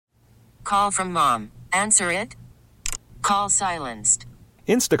call from mom. Answer it. Call silenced.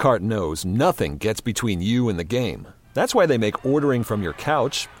 Instacart knows nothing gets between you and the game. That's why they make ordering from your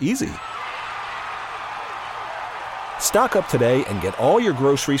couch easy. Stock up today and get all your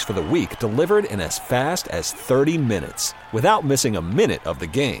groceries for the week delivered in as fast as 30 minutes without missing a minute of the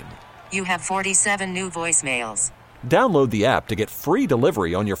game. You have 47 new voicemails. Download the app to get free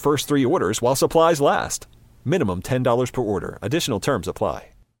delivery on your first 3 orders while supplies last. Minimum $10 per order. Additional terms apply.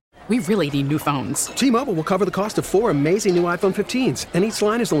 We really need new phones. T-Mobile will cover the cost of 4 amazing new iPhone 15s, and each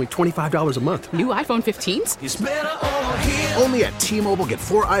line is only $25 a month. New iPhone 15s? It's better over here. Only at T-Mobile, get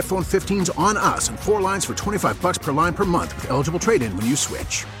 4 iPhone 15s on us and 4 lines for $25 per line per month with eligible trade-in when you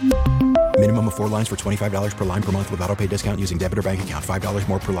switch. Minimum of 4 lines for $25 per line per month with autopay discount using debit or bank account. $5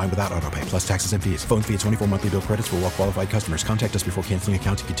 more per line without autopay, plus taxes and fees. Phone fee at 24 monthly bill credits for well-qualified customers. Contact us before canceling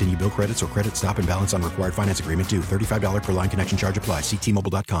account to continue bill credits or credit stop and balance on required finance agreement due. $35 per line connection charge applies. See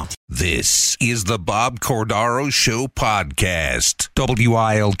T-Mobile.com. This is the Bob Cordaro Show podcast.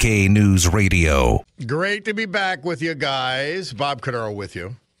 WILK News Radio. Great to be back with you guys. Bob Cordaro with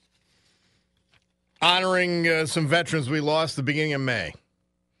you. Honoring some veterans we lost at the beginning of May.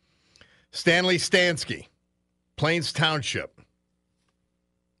 Stanley Stansky, Plains Township.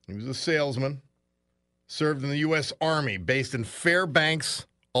 He was a salesman, served in the U.S. Army, based in Fairbanks,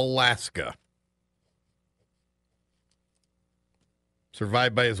 Alaska.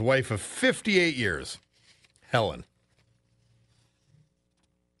 Survived by his wife of 58 years, Helen.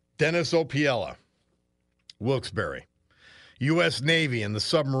 Dennis Opiella, Wilkes-Barre. U.S. Navy and the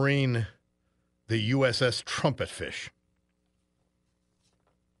submarine, the USS Trumpetfish.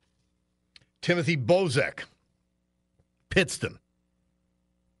 Timothy Bozek, Pittston.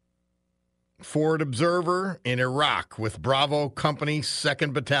 Forward observer in Iraq with Bravo Company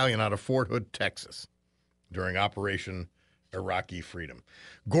 2nd Battalion out of Fort Hood, Texas, during Operation Iraqi Freedom.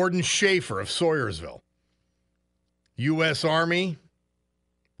 Gordon Schaefer of Sawyersville. U.S. Army,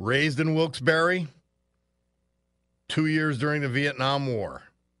 raised in Wilkes-Barre, 2 years during the Vietnam War.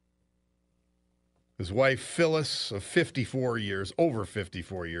 His wife, Phyllis, of 54 years, over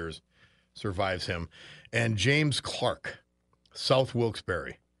 54 years, survives him. And James Clark, South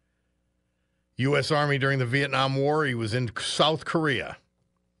Wilkes-Barre. U.S. Army during the Vietnam War. He was in South Korea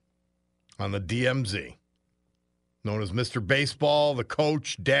on the DMZ. Known as Mr. Baseball, the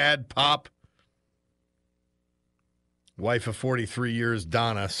coach, dad, pop. Wife of 43 years,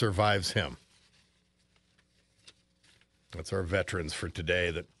 Donna, survives him. That's our veterans for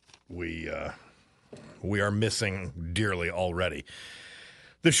today that we are missing dearly already.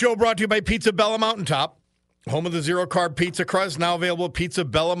 The show brought to you by Pizza Bella Mountaintop, home of the zero-carb pizza crust, now available at Pizza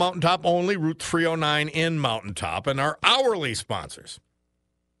Bella Mountaintop only, Route 309 in Mountaintop, and our hourly sponsors.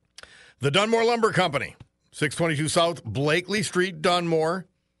 The Dunmore Lumber Company, 622 South Blakely Street, Dunmore.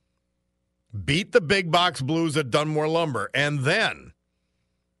 Beat the big box blues at Dunmore Lumber. And then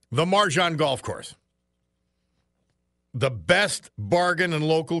the Marjan Golf Course. The best bargain in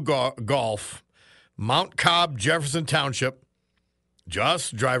local golf, Mount Cobb, Jefferson Township.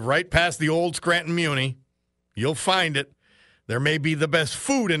 Just drive right past the old Scranton Muni. You'll find it. There may be the best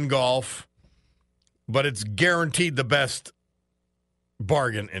food in golf, but it's guaranteed the best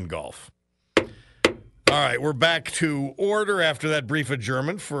bargain in golf. All right, we're back to order after that brief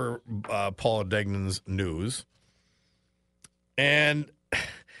adjournment for Paula Degnan's news. And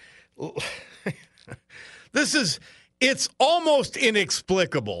it's almost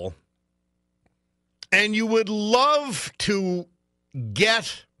inexplicable. And you would love to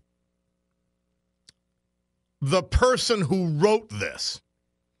get the person who wrote this.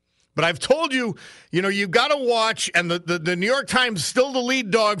 But I've told you, you've got to watch, and the New York Times is still the lead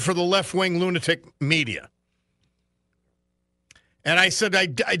dog for the left-wing lunatic media. And I said,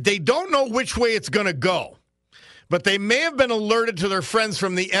 they don't know which way it's going to go. But they may have been alerted to their friends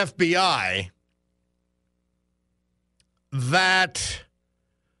from the FBI that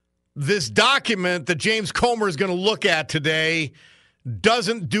this document that James Comer is going to look at today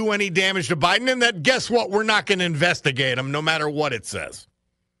doesn't do any damage to Biden, and that, guess what, we're not going to investigate him no matter what it says.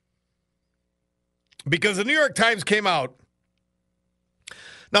 Because the New York Times came out.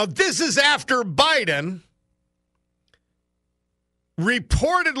 Now, this is after Biden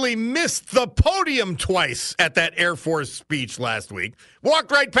reportedly missed the podium twice at that Air Force speech last week.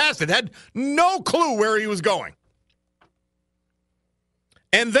 Walked right past it, had no clue where he was going.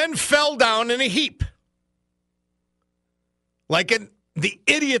 And then fell down in a heap. Like the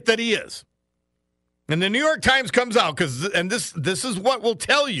idiot that he is. And the New York Times comes out, and this is what will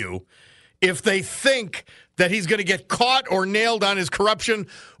tell you if they think that he's going to get caught or nailed on his corruption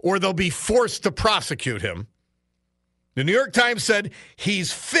or they'll be forced to prosecute him. The New York Times said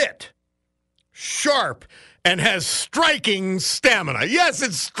he's fit sharp, and has striking stamina. Yes,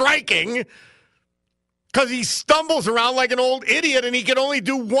 it's striking because he stumbles around like an old idiot and he can only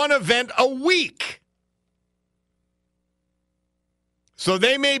do one event a week. So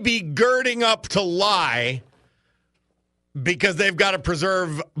they may be girding up to lie because they've got to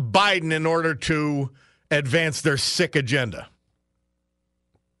preserve Biden in order to advance their sick agenda.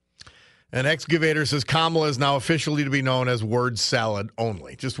 An excavator says Kamala is now officially to be known as word salad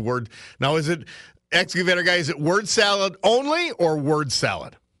only. Just word. Now, is it, excavator guy, is it word salad only or word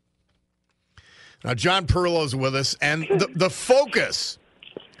salad? Now, John Parillo is with us, and the focus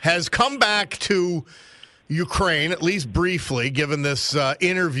has come back to Ukraine, at least briefly, given this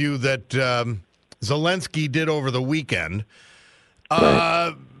interview that Zelensky did over the weekend.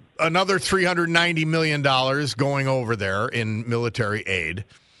 Right. Another $390 million going over there in military aid.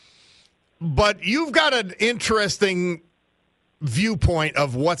 But you've got an interesting viewpoint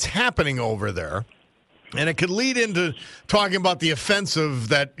of what's happening over there, and it could lead into talking about the offensive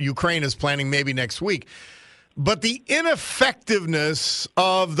that Ukraine is planning maybe next week. But the ineffectiveness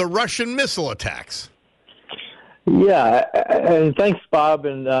of the Russian missile attacks. Yeah, and thanks, Bob,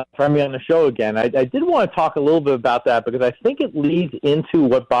 and for having me on the show again. I did want to talk a little bit about that because I think it leads into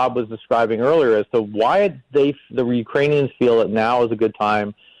what Bob was describing earlier as to why the Ukrainians feel that now is a good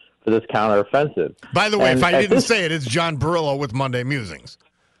time for this counteroffensive. By the way, if I didn't say it, it's John Parillo with Monday Musings.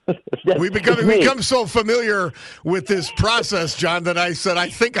 We become so familiar with this process, John, that I said I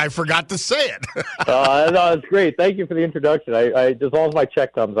think I forgot to say it. No, it's great. Thank you for the introduction. As long as my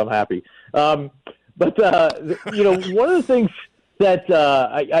check comes, I'm happy. But one of the things that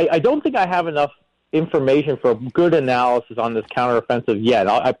I don't think I have enough information for good analysis on this counteroffensive yet.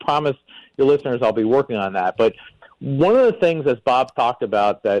 I promise your listeners I'll be working on that. But one of the things, as Bob talked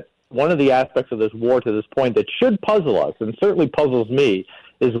about, that one of the aspects of this war to this point that should puzzle us, and certainly puzzles me,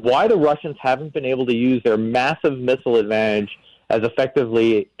 is why the Russians haven't been able to use their massive missile advantage as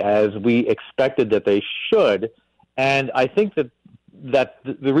effectively as we expected that they should. And I think that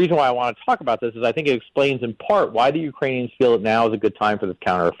the reason why I want to talk about this is I think it explains in part why the Ukrainians feel that now is a good time for this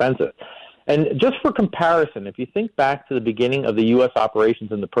counteroffensive. And just for comparison, if you think back to the beginning of the U.S.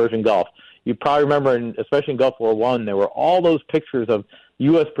 operations in the Persian Gulf, you probably remember, especially in Gulf War I, there were all those pictures of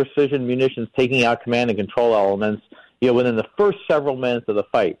U.S. precision munitions taking out command and control elements, within the first several minutes of the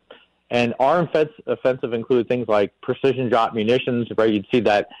fight. And our offensive included things like precision drop munitions, right? You'd see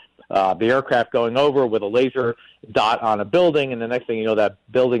that the aircraft going over with a laser dot on a building, and the next thing you know, that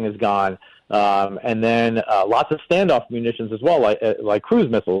building is gone. And then lots of standoff munitions as well, like cruise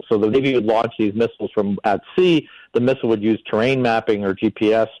missiles. So the Navy would launch these missiles from at sea. The missile would use terrain mapping or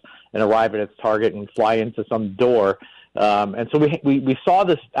GPS and arrive at its target and fly into some door. And so we saw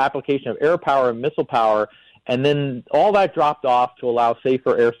this application of air power and missile power, and then all that dropped off to allow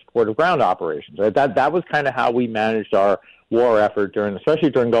safer air support of ground operations. Right? That was kind of how we managed our war effort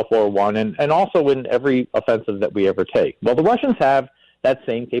especially during Gulf War I, and also in every offensive that we ever take. Well, the Russians have that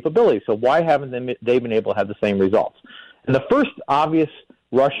same capability, so why haven't they been able to have the same results? And the first obvious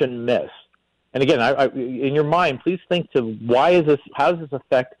Russian miss, and again, in your mind, please think to how does this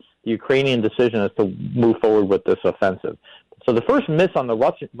affect the Ukrainian decision as to move forward with this offensive? So the first miss on the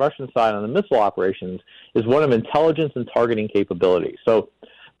Russian side on the missile operations is one of intelligence and targeting capability. So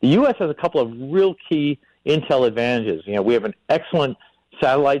the U.S. has a couple of real key intel advantages. We have an excellent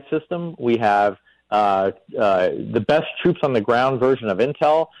satellite system. We have the best troops on the ground version of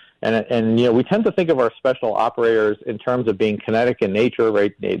intel. And we tend to think of our special operators in terms of being kinetic in nature,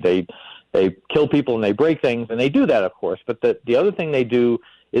 right? They kill people and they break things, and they do that, of course. But the other thing they do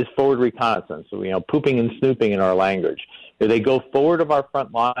is forward reconnaissance, pooping and snooping in our language. They go forward of our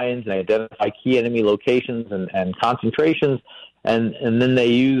front lines and identify key enemy locations and concentrations, and then they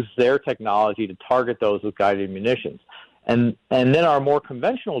use their technology to target those with guided munitions. And then our more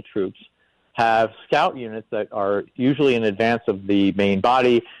conventional troops have scout units that are usually in advance of the main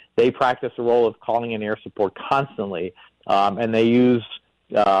body. They practice the role of calling in air support constantly, and they use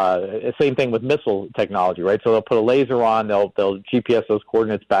same thing with missile technology, right? So they'll put a laser on, they'll GPS those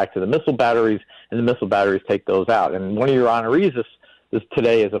coordinates back to the missile batteries, and the missile batteries take those out. And one of your honorees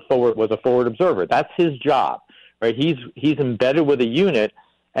today was a forward observer. That's his job, right? He's embedded with a unit,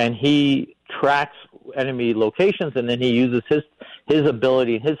 and he tracks enemy locations, and then he uses his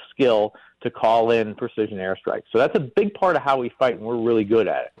ability and his skill to call in precision airstrikes. So that's a big part of how we fight, and we're really good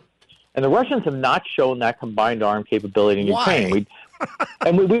at it. And the Russians have not shown that combined arm capability in Ukraine.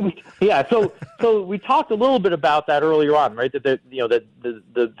 So we talked a little bit about that earlier on, right? That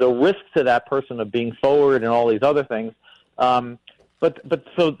the risks to that person of being forward and all these other things. But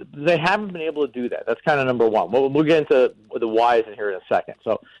so they haven't been able to do that. That's kind of number one. We'll get into the whys in here in a second.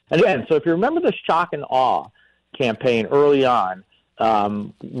 So so if you remember the shock and awe campaign early on,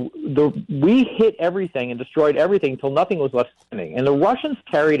 we hit everything and destroyed everything until nothing was left standing. And the Russians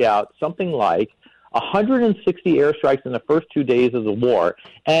carried out something like 160 airstrikes in the first 2 days of the war.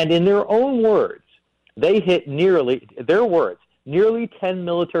 And in their own words, they hit nearly 10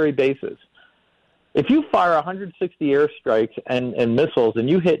 military bases. If you fire 160 airstrikes and missiles and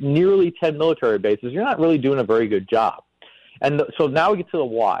you hit nearly 10 military bases, you're not really doing a very good job. And so now we get to the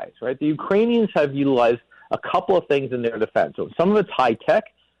whys, right? The Ukrainians have utilized a couple of things in their defense. So some of it's high-tech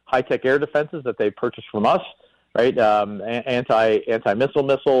air defenses that they purchased from us, right? Anti-missile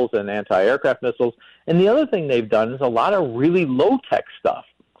missiles and anti-aircraft missiles. And the other thing they've done is a lot of really low-tech stuff,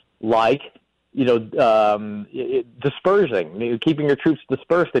 like dispersing, keeping your troops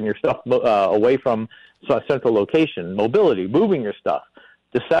dispersed and your stuff away from a central location, mobility, moving your stuff,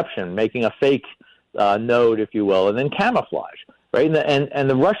 deception, making a fake node, if you will, and then camouflage, right? And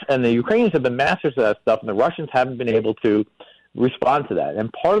the Ukrainians have been masters of that stuff, and the Russians haven't been able to respond to that. And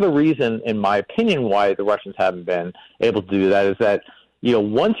part of the reason, in my opinion, why the Russians haven't been able to do that is that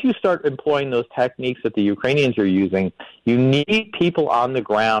once you start employing those techniques that the Ukrainians are using, you need people on the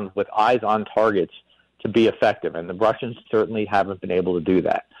ground with eyes on targets to be effective, and the Russians certainly haven't been able to do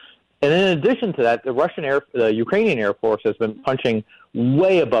that. And in addition to that, the Ukrainian Air Force has been punching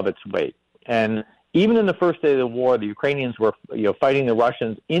way above its weight. And even in the first day of the war, the Ukrainians were fighting the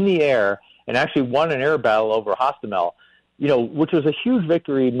Russians in the air and actually won an air battle over Hostomel, which was a huge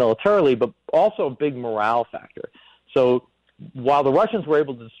victory militarily, but also a big morale factor. So while the Russians were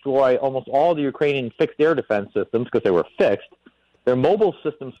able to destroy almost all the Ukrainian fixed air defense systems because they were fixed, their mobile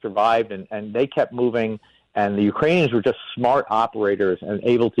systems survived and they kept moving, and the Ukrainians were just smart operators and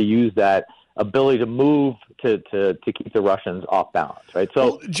able to use that ability to move to keep the Russians off balance, right?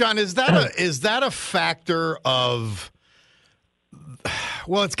 So, John, is that a factor of?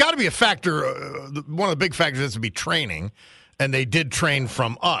 Well, it's got to be a factor. One of the big factors has to be training, and they did train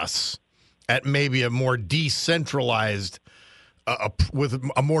from us at maybe a more decentralized. With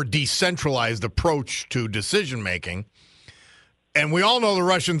a more decentralized approach to decision making, and we all know the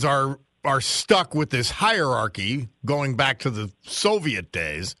Russians are stuck with this hierarchy going back to the Soviet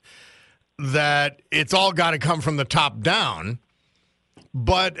days, that it's all got to come from the top down.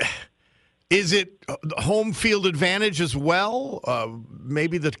 But is it home field advantage as well?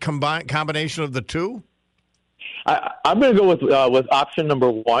 Maybe the combination of the two. I'm going to go with option number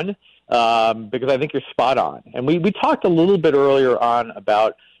one. Because I think you're spot on. And we talked a little bit earlier on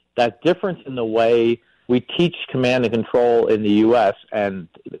about that difference in the way we teach command and control in the U.S. And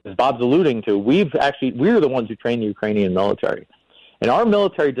as Bob's alluding to, we're the ones who train the Ukrainian military. And our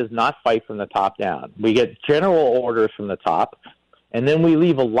military does not fight from the top down. We get general orders from the top, and then we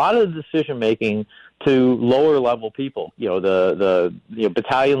leave a lot of the decision-making to lower-level people, the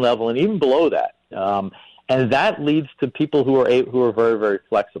battalion level and even below that. And that leads to people who are very, very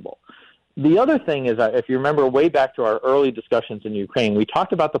flexible. The other thing is, if you remember way back to our early discussions in Ukraine, we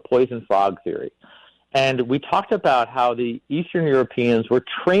talked about the poison frog theory. And we talked about how the Eastern Europeans were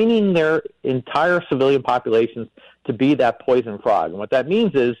training their entire civilian populations to be that poison frog. And what that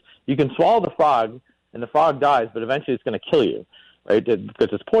means is you can swallow the frog, and the frog dies, but eventually it's going to kill you, right, because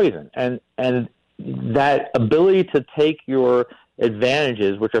it's poison. And that ability to take your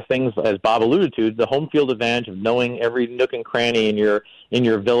advantages, which are things, as Bob alluded to, the home field advantage of knowing every nook and cranny in your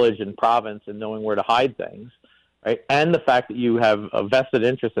village and province and knowing where to hide things, right? And the fact that you have a vested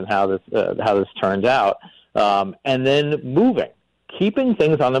interest in how this turns out, and then moving, keeping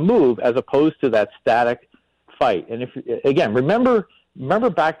things on the move as opposed to that static fight. And remember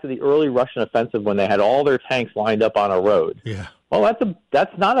back to the early Russian offensive when they had all their tanks lined up on a road. Yeah. Well,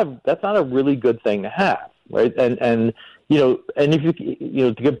 that's not a really good thing to have, right? And if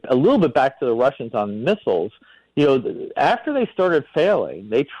you to get a little bit back to the Russians on missiles, after they started failing,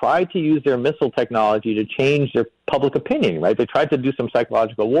 they tried to use their missile technology to change their public opinion, right? They tried to do some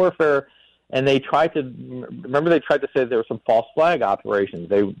psychological warfare, and they tried to say there were some false flag operations.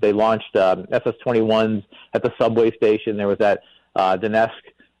 They launched SS-21s at the subway station. There was that Donetsk,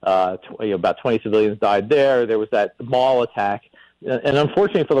 about 20 civilians died there. There was that mall attack. And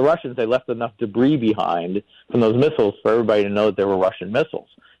unfortunately for the Russians, they left enough debris behind from those missiles for everybody to know that they were Russian missiles.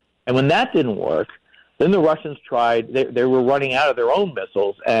 And when that didn't work, then the Russians tried, they were running out of their own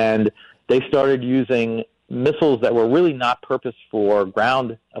missiles, and they started using missiles that were really not purposed for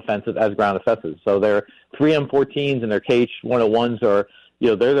ground offensive as ground offensives. So their 3M14s and their KH-101s are,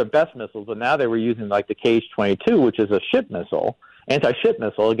 they're their best missiles, but now they were using like the KH-22, which is a ship missile, anti-ship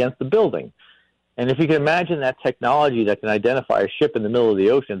missile against the building. And if you can imagine that technology that can identify a ship in the middle of the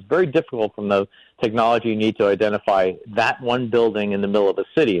ocean, it's very difficult from the technology you need to identify that one building in the middle of a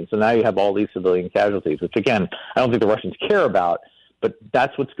city. And so now you have all these civilian casualties, which, again, I don't think the Russians care about, but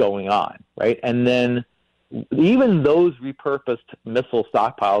that's what's going on, right? And then even those repurposed missile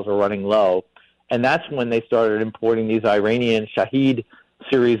stockpiles are running low, and that's when they started importing these Iranian Shahed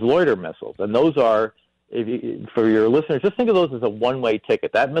series loiter missiles. And those are, for your listeners, just think of those as a one-way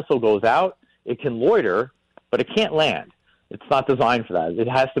ticket. That missile goes out, it can loiter, but it can't land. It's not designed for that. It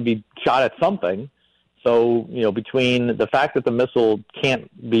has to be shot at something. So, between the fact that the missile can't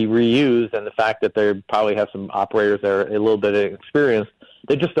be reused and the fact that they probably have some operators that are a little bit experienced,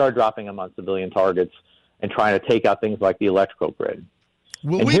 they just start dropping them on civilian targets and trying to take out things like the electrical grid.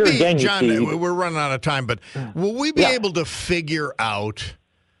 Will we be, John, we're running out of time, but will we be able to figure out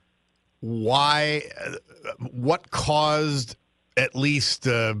what caused at least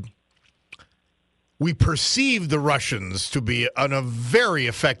we perceive the Russians to be a very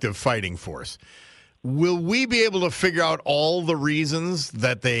effective fighting force? Will we be able to figure out all the reasons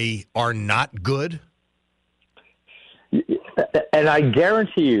that they are not good? And I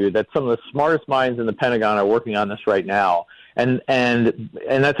guarantee you that some of the smartest minds in the Pentagon are working on this right now. And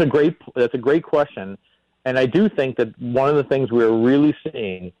that's a great question. And I do think that one of the things we're really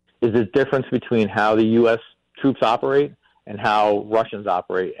seeing is the difference between how the U.S. troops operate and how Russians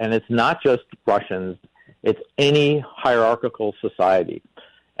operate. And it's not just Russians, it's any hierarchical society.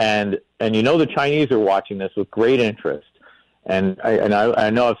 And the Chinese are watching this with great interest. And I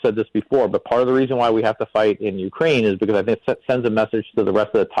know I've said this before, but part of the reason why we have to fight in Ukraine is because I think it sends a message to the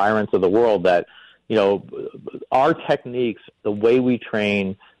rest of the tyrants of the world that, our techniques, the way we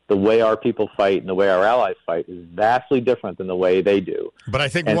train, the way our people fight, and the way our allies fight is vastly different than the way they do. But I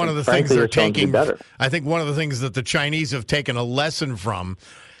think one of the things they're taking, I think one of the things that the Chinese have taken a lesson from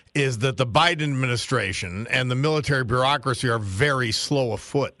is that the Biden administration and the military bureaucracy are very slow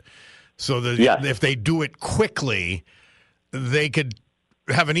afoot. So that if they do it quickly, they could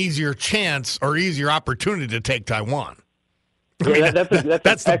have an easier chance or easier opportunity to take Taiwan.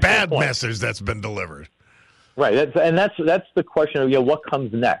 That's the bad message that's been delivered. Right, that's the question of what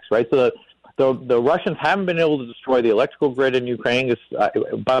comes next, right? So the Russians haven't been able to destroy the electrical grid in Ukraine.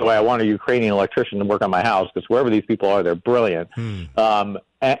 By the way, I want a Ukrainian electrician to work on my house because wherever these people are, they're brilliant.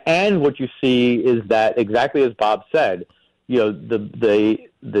 And what you see is that exactly as Bob said,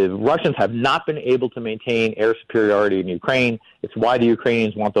 the Russians have not been able to maintain air superiority in Ukraine. It's why the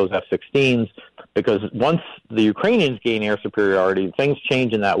Ukrainians want those F-16s, because once the Ukrainians gain air superiority, things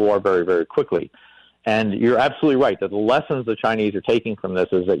change in that war very, very quickly. And you're absolutely right that the lessons the Chinese are taking from this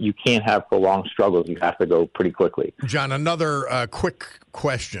is that you can't have prolonged struggles. You have to go pretty quickly. John, another quick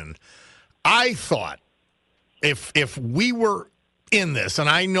question. I thought if we were in this, and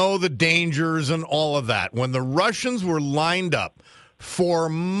I know the dangers and all of that, when the Russians were lined up for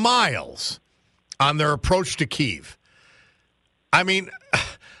miles on their approach to Kyiv, I mean,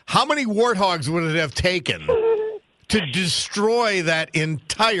 how many warthogs would it have taken to destroy that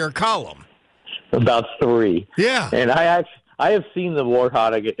entire column? About 3. Yeah. And I have seen the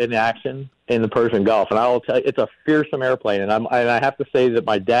Warthog in action in the Persian Gulf, and I will tell you, it's a fearsome airplane. And I have to say that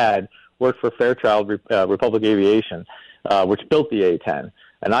my dad worked for Fairchild Republic Aviation, which built the A-10.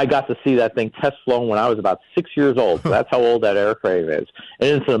 And I got to see that thing test flown when I was about 6 years old. So that's how old that aircraft is.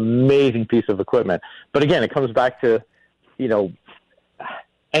 And it's an amazing piece of equipment. But again, it comes back to,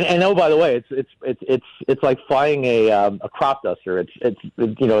 and oh, by the way, it's like flying a crop duster. It's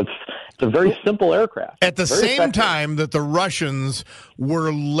a very simple aircraft. At the same time that the Russians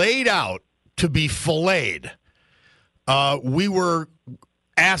were laid out to be filleted, we were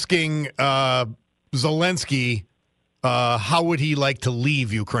asking Zelensky how would he like to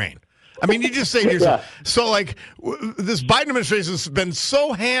leave Ukraine. I mean, you just say to yourself, so this Biden administration has been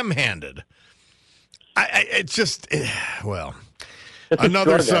so ham-handed. It's just, well.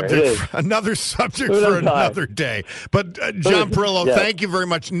 Another subject for another day. But John Parillo, thank you very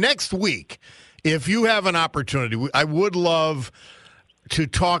much. Next week, if you have an opportunity, I would love to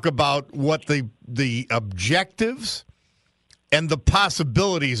talk about what the objectives and the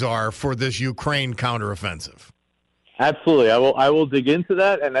possibilities are for this Ukraine counteroffensive. Absolutely. I will dig into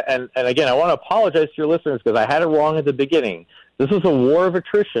that. And again, I want to apologize to your listeners because I had it wrong at the beginning. This is a war of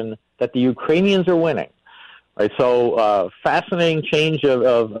attrition that the Ukrainians are winning. Right, so fascinating change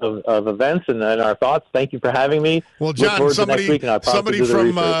of events and our thoughts. Thank you for having me. Well, John, somebody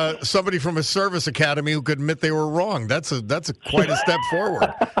from a service academy who could admit they were wrong. That's quite a step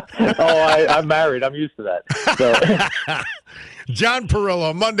forward. I'm married. I'm used to that. So. John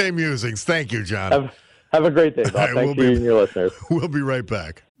Parillo, Monday Musings. Thank you, John. Have a great day, Bob. Thank you and your listeners. We'll be right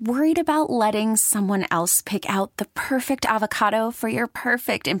back. Worried about letting someone else pick out the perfect avocado for your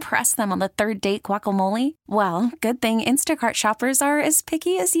perfect impress them on the third date guacamole? Well, good thing Instacart shoppers are as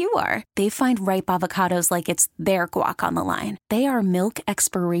picky as you are. They find ripe avocados like it's their guac on the line. They are milk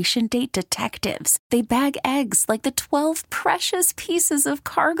expiration date detectives. They bag eggs like the 12 precious pieces of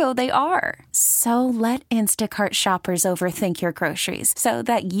cargo they are. So let Instacart shoppers overthink your groceries so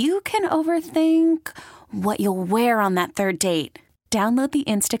that you can overthink what you'll wear on that third date. Download the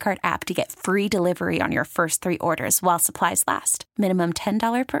Instacart app to get free delivery on your first 3 orders while supplies last. Minimum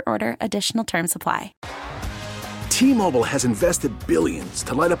 $10 per order. Additional terms apply. T-Mobile has invested billions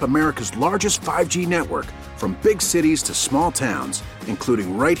to light up America's largest 5G network, from big cities to small towns,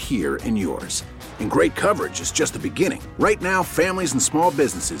 including right here in yours. And great coverage is just the beginning. Right now, families and small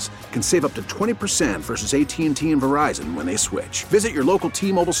businesses can save up to 20% versus AT&T and Verizon when they switch. Visit your local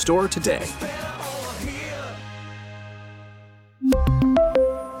T-Mobile store today.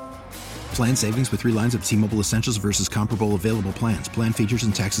 Plan savings with 3 lines of T-Mobile Essentials versus comparable available plans. Plan features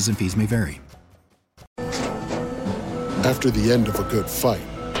and taxes and fees may vary. After the end of a good fight,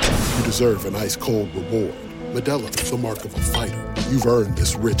 you deserve an ice-cold reward. Modelo is the mark of a fighter. You've earned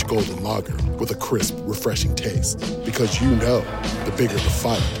this rich golden lager with a crisp, refreshing taste. Because you know, the bigger the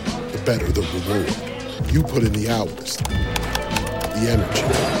fight, the better the reward. You put in the hours, the energy,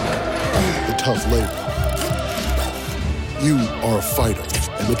 the tough labor. You are a fighter,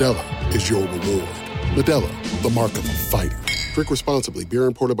 and Modelo is your reward. Modelo, the mark of a fighter. Drink responsibly. Beer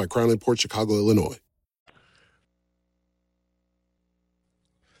imported by Crown Imports, Chicago, Illinois.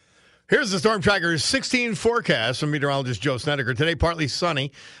 Here's the Storm Tracker 16 forecast from meteorologist Joe Snedeker. Today, partly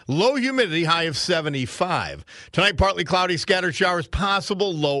sunny, low humidity, high of 75. Tonight, partly cloudy, scattered showers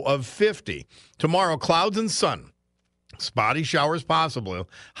possible, low of 50. Tomorrow, clouds and sun. Spotty showers possible,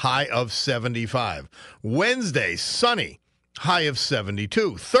 high of 75. Wednesday, sunny, high of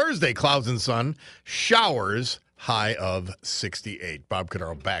 72. Thursday, clouds and sun, showers, high of 68. Bob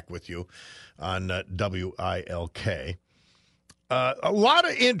Cannaro back with you on WILK. A lot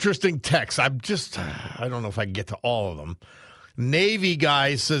of interesting texts. I don't know if I can get to all of them. Navy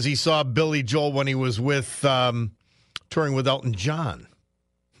guy says he saw Billy Joel when he was with touring with Elton John.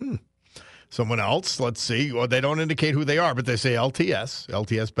 Someone else, let's see. Well, they don't indicate who they are, but they say LTS.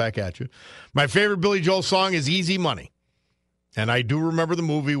 LTS back at you. My favorite Billy Joel song is Easy Money. And I do remember the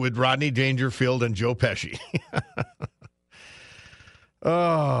movie with Rodney Dangerfield and Joe Pesci.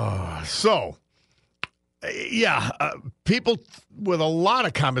 People with a lot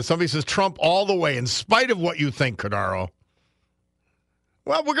of comments. Somebody says Trump all the way, in spite of what you think, Cordaro.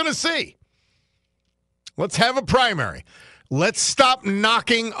 Well, we're going to see. Let's have a primary. Let's stop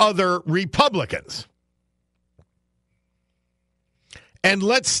knocking other Republicans. And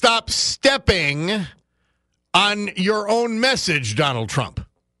let's stop stepping on your own message, Donald Trump.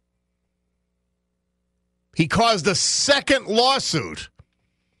 He caused a second lawsuit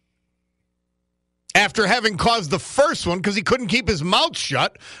after having caused the first one because he couldn't keep his mouth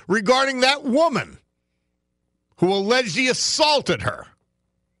shut regarding that woman who alleged he assaulted her.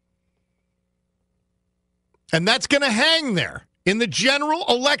 And that's going to hang there in the general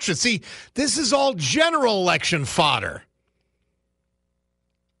election. See, this is all general election fodder.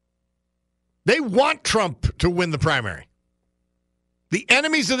 They want Trump to win the primary. The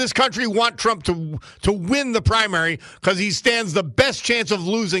enemies of this country want Trump to win the primary because he stands the best chance of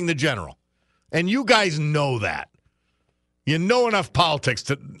losing the general. And you guys know that. You know enough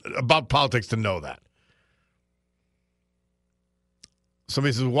about politics to know that.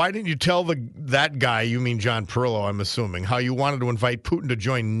 Somebody says, why didn't you tell that guy, you mean John Parillo, I'm assuming, how you wanted to invite Putin to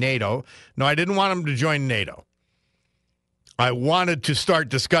join NATO? No, I didn't want him to join NATO. I wanted to start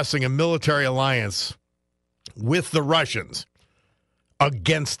discussing a military alliance with the Russians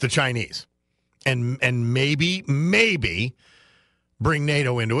against the Chinese. And maybe bring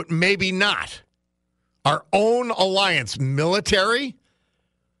NATO into it, maybe not. Our own alliance, military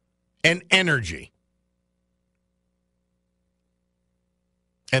and energy.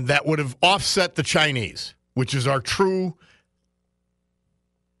 And that would have offset the Chinese, which is our true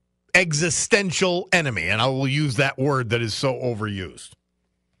existential enemy. And I will use that word that is so overused.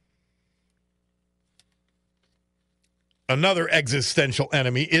 Another existential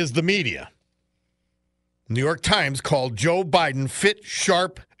enemy is the media. New York Times called Joe Biden fit,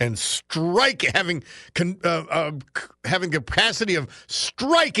 sharp, and having capacity of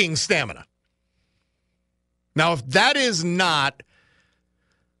striking stamina. Now, if that is not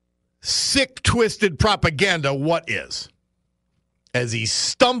sick, twisted propaganda, what is? As he's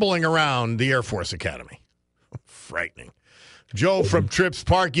stumbling around the Air Force Academy. Frightening. Joe from Trips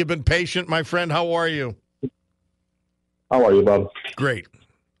Park, you've been patient, my friend. How are you? How are you, Bob? Great.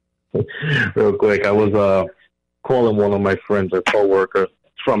 Real quick, I was calling one of my friends, a coworker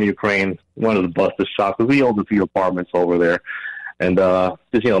from Ukraine, wanted to bust his shop because he owns a few apartments over there, and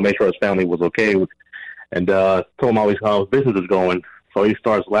just make sure his family was okay. And told him how his business is going. So he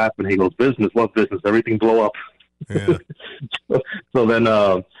starts laughing. He goes, "Business? What business? Everything blow up." Yeah. So then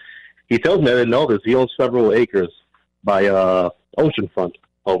he tells me, I didn't know this, he owns several acres by oceanfront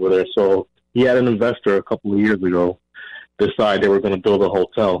over there. So he had an investor a couple of years ago decide they were going to build a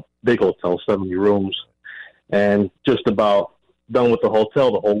hotel, big hotel, 70 rooms, and just about done with the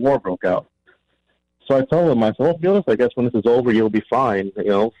hotel, the whole war broke out. So I told him, I said, well, to be honest, I guess when this is over, you'll be fine.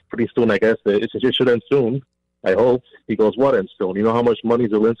 Pretty soon, I guess it should end soon. I hope. He goes, what end soon? You know how much money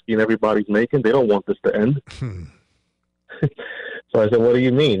Zelensky and everybody's making? They don't want this to end. So I said, what do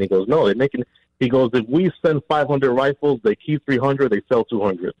you mean? He goes, no, they're making. He goes, if we send 500 rifles, they keep 300, they sell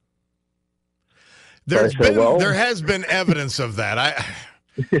 200. There has been evidence of that.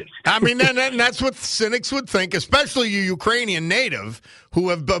 I mean, and that's what cynics would think, especially you Ukrainian native who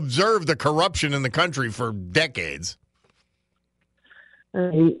have observed the corruption in the country for decades.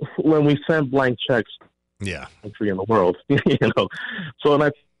 And when we send blank checks, country in the world, So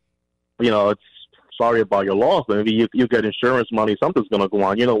and it's sorry about your loss, but maybe you get insurance money, something's going to go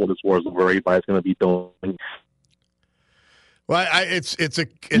on. When this war is over, everybody's going to be doing. Well,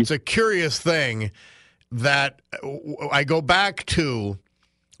 it's a curious thing that I go back to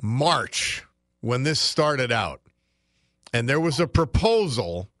March when this started out, and there was a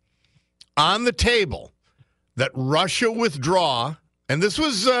proposal on the table that Russia withdraw, and this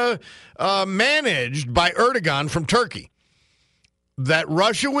was managed by Erdogan from Turkey, that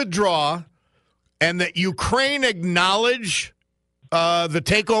Russia withdraw and that Ukraine acknowledge the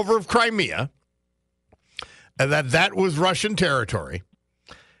takeover of Crimea, and that was Russian territory.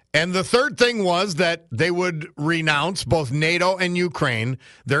 And the third thing was that they would renounce, both NATO and Ukraine,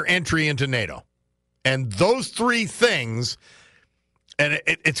 their entry into NATO. And those three things, and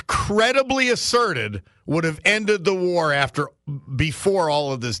it's credibly asserted, would have ended the war before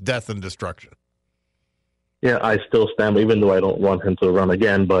all of this death and destruction. Yeah, I still stand, even though I don't want him to run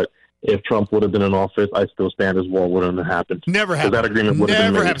again, but if Trump would have been in office, I still stand as war wouldn't have happened. Never happened. That agreement would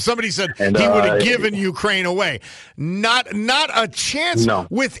have been made. Happened. Somebody said he would have given Ukraine away. Not a chance. No.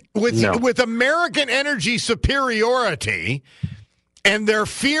 With American energy superiority and their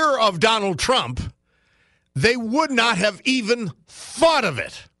fear of Donald Trump, they would not have even thought of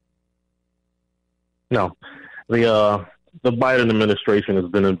it. No. The Biden administration has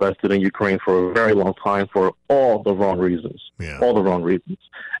been invested in Ukraine for a very long time for all the wrong reasons. Yeah. All the wrong reasons.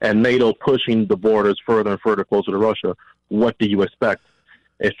 And NATO pushing the borders further and further closer to Russia. What do you expect?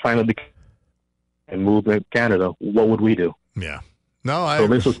 If China and moved in Canada, what would we do? Yeah. So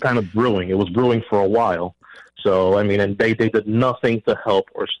this was kind of brewing. It was brewing for a while. So, I mean, and they did nothing to help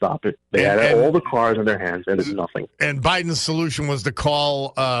or stop it. They had all the cards in their hands and did nothing. And Biden's solution was to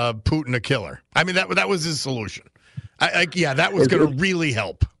call Putin a killer. I mean, that was his solution. That was going to really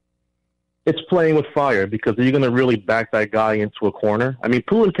help. It's playing with fire because you're going to really back that guy into a corner. I mean,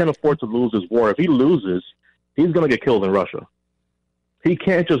 Putin can't afford to lose his war. If he loses, he's going to get killed in Russia. He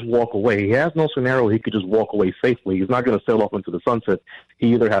can't just walk away. He has no scenario he could just walk away safely. He's not going to sail off into the sunset.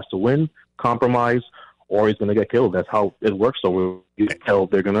 He either has to win, compromise, or he's going to get killed. That's how it works. So you can tell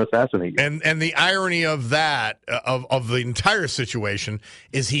they're going to assassinate you. And the irony of that, of the entire situation,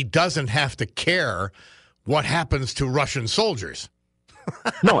 is he doesn't have to care what happens to Russian soldiers.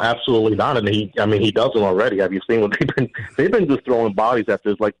 No, absolutely not. And he doesn't already. Have you seen what they've been just throwing bodies at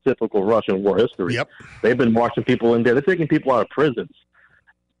this, like typical Russian war history. Yep. They've been marching people in there. They're taking people out of prisons,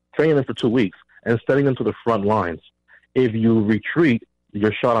 training them for 2 weeks, and sending them to the front lines. If you retreat,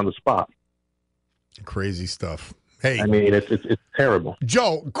 you're shot on the spot. Crazy stuff. Hey, I mean, it's terrible.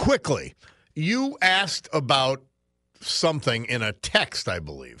 Joe, quickly, you asked about something in a text, I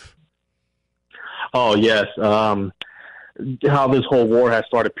believe. Oh, yes. How this whole war has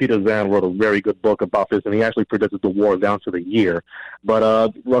started. Peter Zan wrote a very good book about this, and he actually predicted the war down to the year.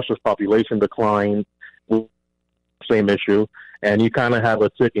 But Russia's population decline, same issue, and you kind of have a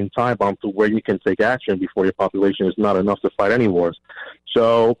ticking time bomb to where you can take action before your population is not enough to fight any wars.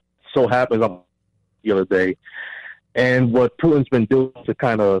 So happens the other day, and what Putin's been doing to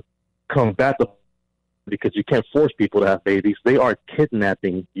kind of combat the, because you can't force people to have babies, they are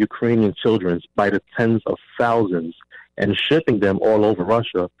kidnapping Ukrainian children by the tens of thousands and shipping them all over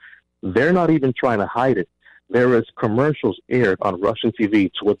Russia. They're not even trying to hide it. There is commercials aired on Russian TV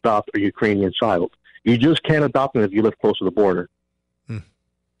to adopt a Ukrainian child. You just can't adopt them if you live close to the border.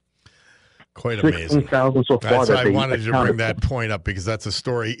 Quite amazing. 16,000 so far. I wanted you to bring that point up because that's a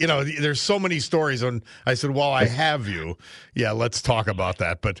story. You know, there's so many stories. And I said, well, I have you. Yeah, let's talk about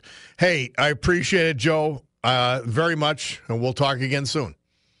that. But, hey, I appreciate it, Joe, very much, and we'll talk again soon.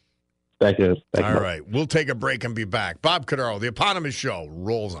 Thank you. All right. We'll take a break and be back. Bob Cordaro, The Eponymous Show,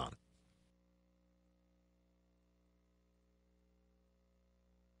 rolls on.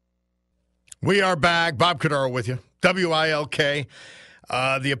 We are back. Bob Cordaro with you. WILK.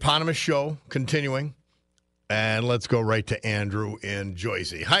 The Eponymous Show continuing. And let's go right to Andrew in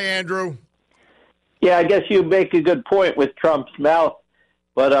Jersey. Hi, Andrew. Yeah, I guess you make a good point with Trump's mouth,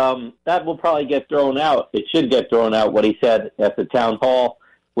 but that will probably get thrown out. It should get thrown out, what he said at the town hall,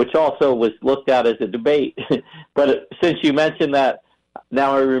 which also was looked at as a debate. But since you mentioned that,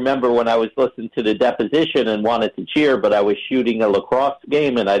 now I remember when I was listening to the deposition and wanted to cheer, but I was shooting a lacrosse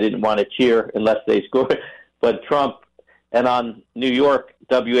game and I didn't want to cheer unless they scored. But Trump, and on New York,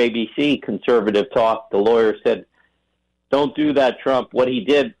 WABC, Conservative Talk, the lawyer said, don't do that, Trump. What he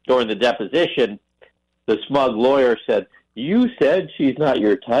did during the deposition, the smug lawyer said, you said she's not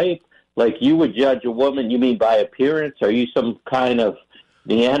your type? Like you would judge a woman, you mean by appearance? Are you some kind of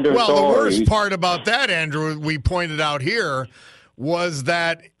Neanderthal? Well, the worst part about that, Andrew, we pointed out here, was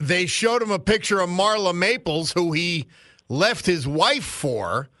that they showed him a picture of Marla Maples, who he left his wife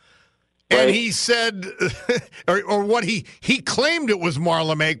for, and he said, or what he claimed it was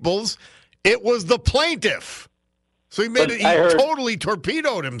Marla Maples, it was the plaintiff. So he totally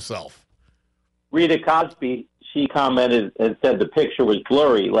torpedoed himself. Rita Cosby, she commented and said the picture was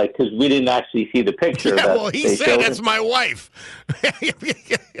blurry, like, because we didn't actually see the picture. Yeah, well, he said that's my wife,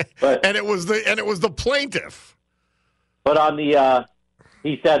 and it was the plaintiff. But on the,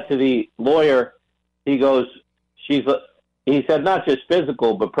 he said to the lawyer, he goes, he said not just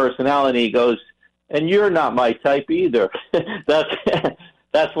physical, but personality. He goes, and you're not my type either.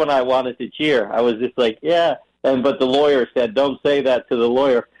 That's when I wanted to cheer. I was just like, yeah. But the lawyer said, don't say that to the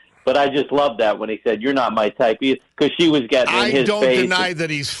lawyer. But I just loved that when he said, you're not my type either, because she was getting in his face. I don't deny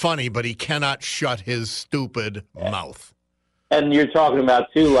that he's funny, but he cannot shut his stupid mouth. And you're talking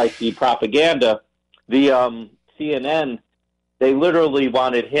about, too, like the propaganda, the CNN, they literally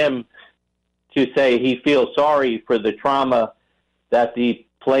wanted him to say he feels sorry for the trauma that the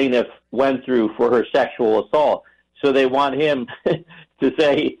plaintiff went through for her sexual assault. So they want him to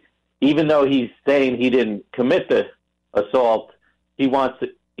say, even though he's saying he didn't commit the assault, he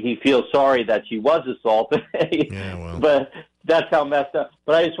feels sorry that she was assaulted. Yeah, well. But that's how messed up.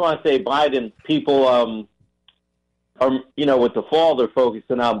 But I just want to say, Biden, people are, with the fall they're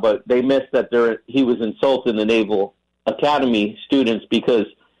focusing on, but they missed that he was insulting the Naval Academy students, because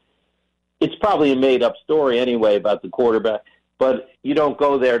it's probably a made-up story anyway about the quarterback. But you don't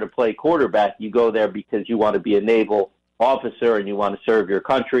go there to play quarterback. You go there because you want to be a naval officer and you want to serve your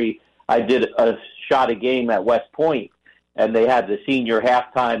country. I did shot a game at West Point, and they had the senior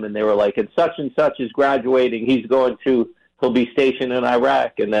halftime, and they were like, and such is graduating. He'll be stationed in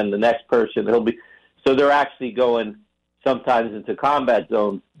Iraq, and then the next person so they're actually going sometimes into combat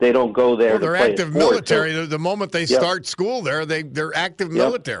zones. They don't go there. They're active military. So, the moment they start school there, they're active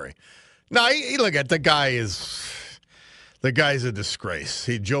military. No, look at the guy's a disgrace.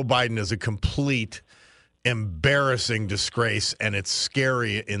 Joe Biden is a complete embarrassing disgrace, and it's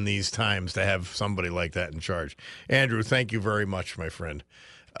scary in these times to have somebody like that in charge. Andrew, thank you very much, my friend.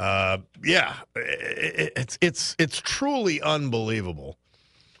 It's truly unbelievable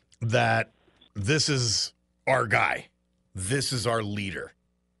that this is our guy. This is our leader.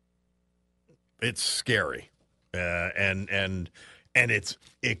 It's scary, and it's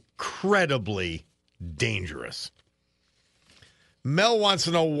incredibly dangerous. Mel wants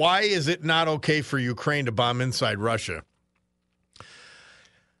to know, why is it not okay for Ukraine to bomb inside Russia?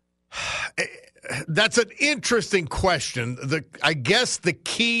 That's an interesting question. I guess the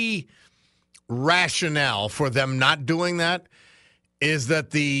key rationale for them not doing that is that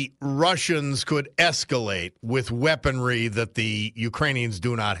the Russians could escalate with weaponry that the Ukrainians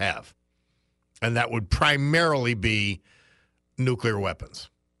do not have. And that would primarily be nuclear weapons.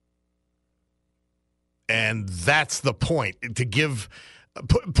 And that's the point.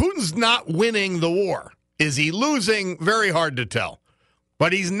 Putin's not winning the war. Is he losing? Very hard to tell.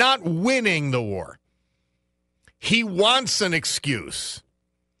 But he's not winning the war. He wants an excuse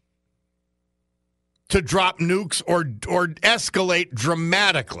to drop nukes or escalate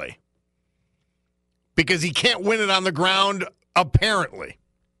dramatically, because he can't win it on the ground, apparently.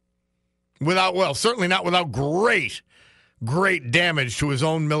 Certainly not without great damage to his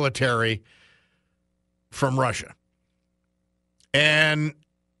own military from Russia. And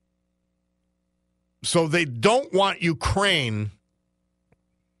so they don't want Ukraine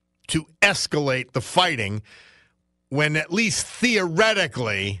to escalate the fighting when at least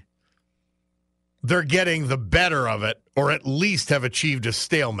theoretically they're getting the better of it, or at least have achieved a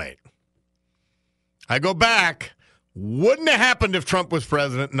stalemate. I go back, wouldn't have happened if Trump was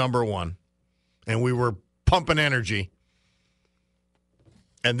president, number one, and we were pumping energy,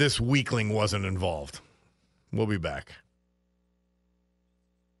 and this weakling wasn't involved. We'll be back.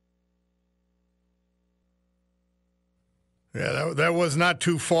 Yeah, that was not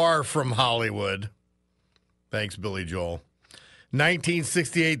too far from Hollywood. Thanks, Billy Joel.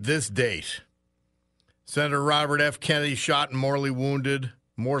 1968, this date. Senator Robert F. Kennedy shot and mortally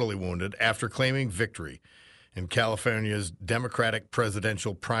wounded after claiming victory in California's Democratic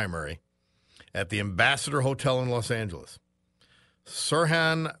presidential primary at the Ambassador Hotel in Los Angeles.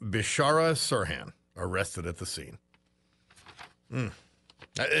 Sirhan Bishara Sirhan arrested at the scene.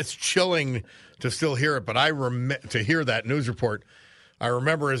 It's chilling to still hear it, but to hear that news report, I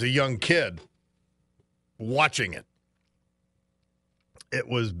remember as a young kid watching it. It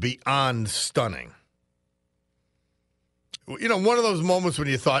was beyond stunning. You know, one of those moments when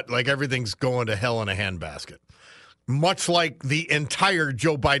you thought like everything's going to hell in a handbasket, much like the entire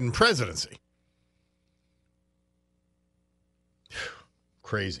Joe Biden presidency.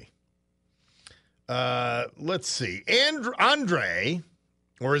 Crazy. Let's see. Andre,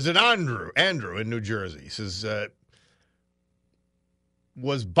 or is it Andrew? Andrew in New Jersey says,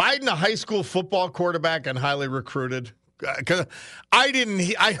 was Biden a high school football quarterback and highly recruited? Because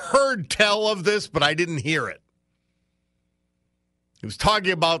I heard tell of this, but I didn't hear it. He was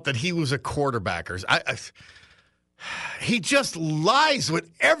talking about that he was a quarterbacker. He just lies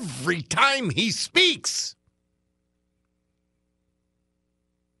with every time he speaks.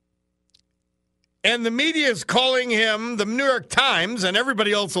 And the media is calling him, the New York Times, and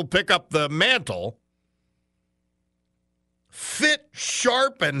everybody else will pick up the mantle, fit,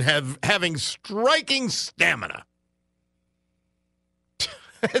 sharp, and having striking stamina.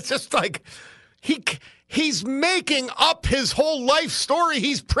 It's just like he's making up his whole life story.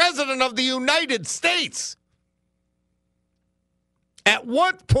 He's president of the United States. At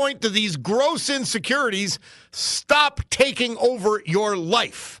what point do these gross insecurities stop taking over your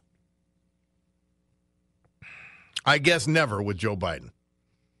life? I guess never with Joe Biden.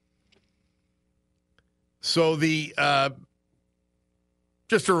 So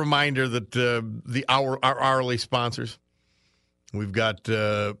just a reminder that our hourly sponsors, we've got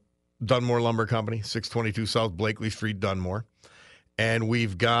Dunmore Lumber Company, 622 South Blakely Street, Dunmore, and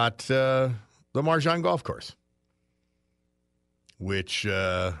we've got the Marjan Golf Course, which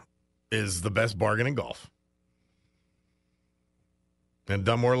is the best bargain in golf. And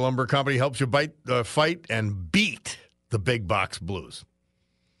Dunmore Lumber Company helps you fight and beat the big box blues.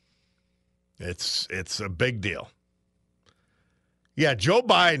 It's a big deal. Yeah, Joe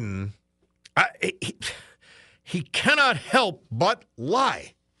Biden, he cannot help but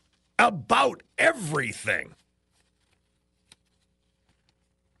lie about everything.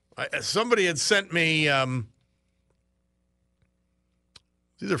 Somebody had sent me, either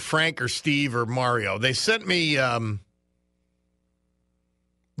Frank or Steve or Mario. They sent me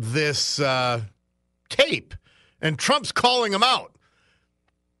this tape, and Trump's calling him out,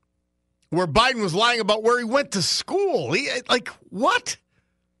 where Biden was lying about where he went to school. What?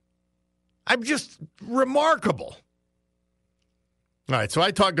 I'm just remarkable. All right, so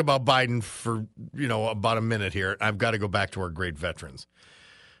I talked about Biden for, about a minute here. I've got to go back to our great veterans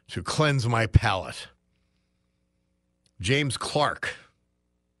to cleanse my palate. James Clark,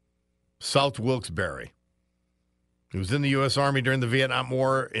 South Wilkes-Barre. He was in the U.S. Army during the Vietnam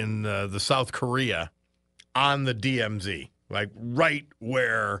War in the South Korea on the DMZ, like right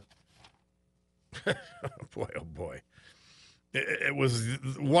where, boy, oh boy, it was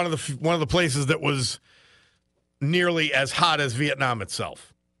one of the places that was nearly as hot as Vietnam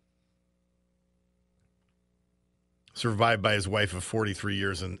itself. Survived by his wife of 43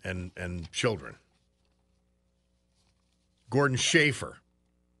 years and children. Gordon Schaefer,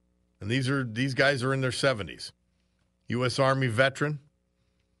 and these guys are in their 70s. U.S. Army veteran,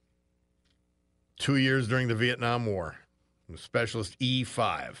 2 years during the Vietnam War. Specialist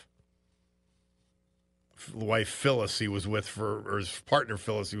E5. Wife Phyllis he was with or his partner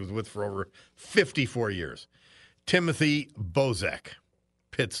Phyllis he was with for over 54 years. Timothy Bozek,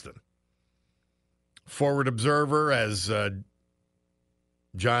 Pittston. Forward observer, as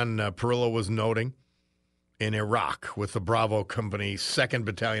John Parillo was noting, in Iraq with the Bravo Company 2nd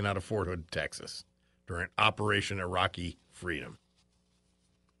Battalion out of Fort Hood, Texas, during Operation Iraqi Freedom.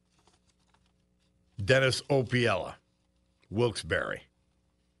 Dennis Opiella, Wilkes-Barre,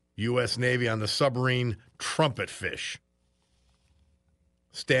 U.S. Navy on the submarine Trumpetfish.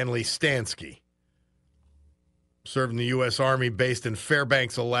 Stanley Stansky. Served in the U.S. Army based in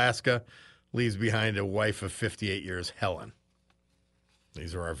Fairbanks, Alaska. Leaves behind a wife of 58 years, Helen.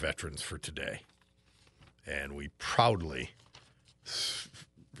 These are our veterans for today. And we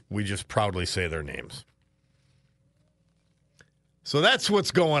just proudly say their names. So that's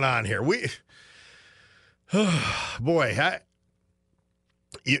what's going on here. When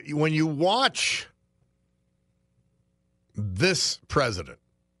you watch this president,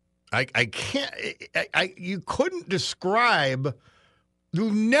 you couldn't describe,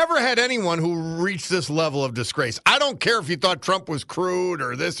 you never had anyone who reached this level of disgrace. I don't care if you thought Trump was crude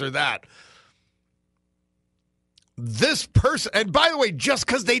or this or that. This person, and by the way, just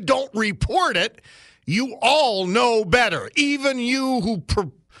because they don't report it, you all know better. Even you who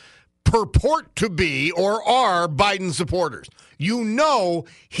purport to be or are Biden supporters. You know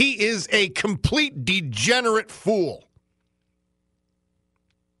he is a complete degenerate fool.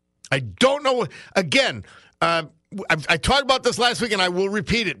 I don't know. Again, I talked about this last week, and I will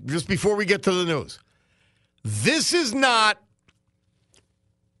repeat it just before we get to the news. This is not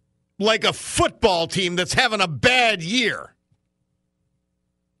like a football team that's having a bad year.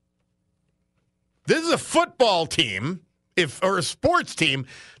 This is a football team, or a sports team,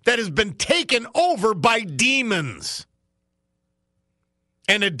 that has been taken over by demons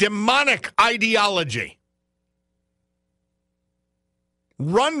and a demonic ideology.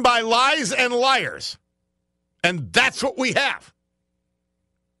 Run by lies and liars. And that's what we have.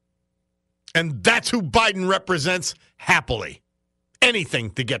 And that's who Biden represents happily. Anything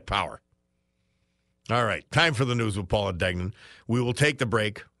to get power. All right, time for the news with Paula Degnan. We will take the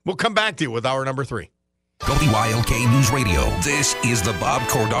break. We'll come back to you with hour number 3. WILK News Radio. This is the Bob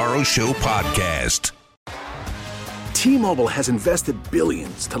Cordaro Show podcast. T-Mobile has invested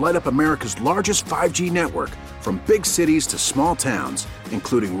billions to light up America's largest 5G network, from big cities to small towns,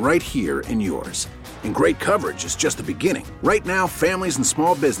 including right here in yours. And great coverage is just the beginning. Right now, families and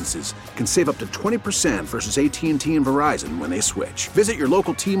small businesses can save up to 20% versus AT&T and Verizon when they switch. Visit your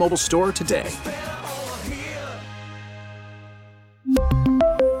local T-Mobile store today.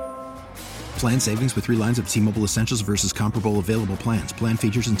 Plan savings with 3 lines of T-Mobile Essentials versus comparable available plans. Plan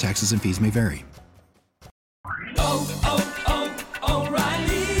features and taxes and fees may vary.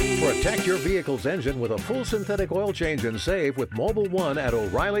 Protect your vehicle's engine with a full synthetic oil change and save with Mobil 1 at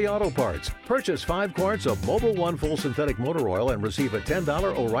O'Reilly Auto Parts. Purchase 5 quarts of Mobil 1 full synthetic motor oil and receive a $10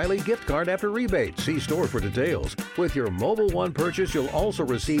 O'Reilly gift card after rebate. See store for details. With your Mobil 1 purchase, you'll also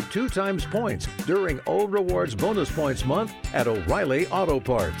receive 2 times points during O Rewards Bonus Points Month at O'Reilly Auto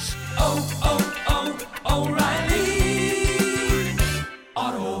Parts. O'Reilly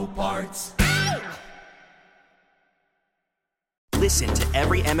Auto Parts. Listen to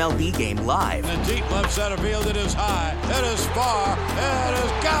every MLB game live. In the deep left center field, it is high, it is far, it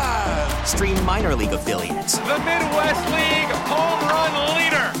is gone. Stream minor league affiliates. The Midwest League home run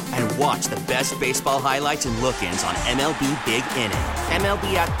leader. And watch the best baseball highlights and look-ins on MLB Big Inning.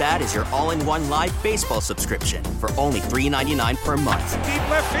 MLB At Bat is your all-in-one live baseball subscription for only $3.99 per month. Deep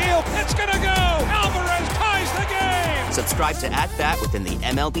left field, it's gonna go. Alvarez ties the game. Subscribe to At Bat within the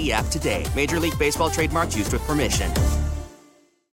MLB app today. Major League Baseball trademarks used with permission.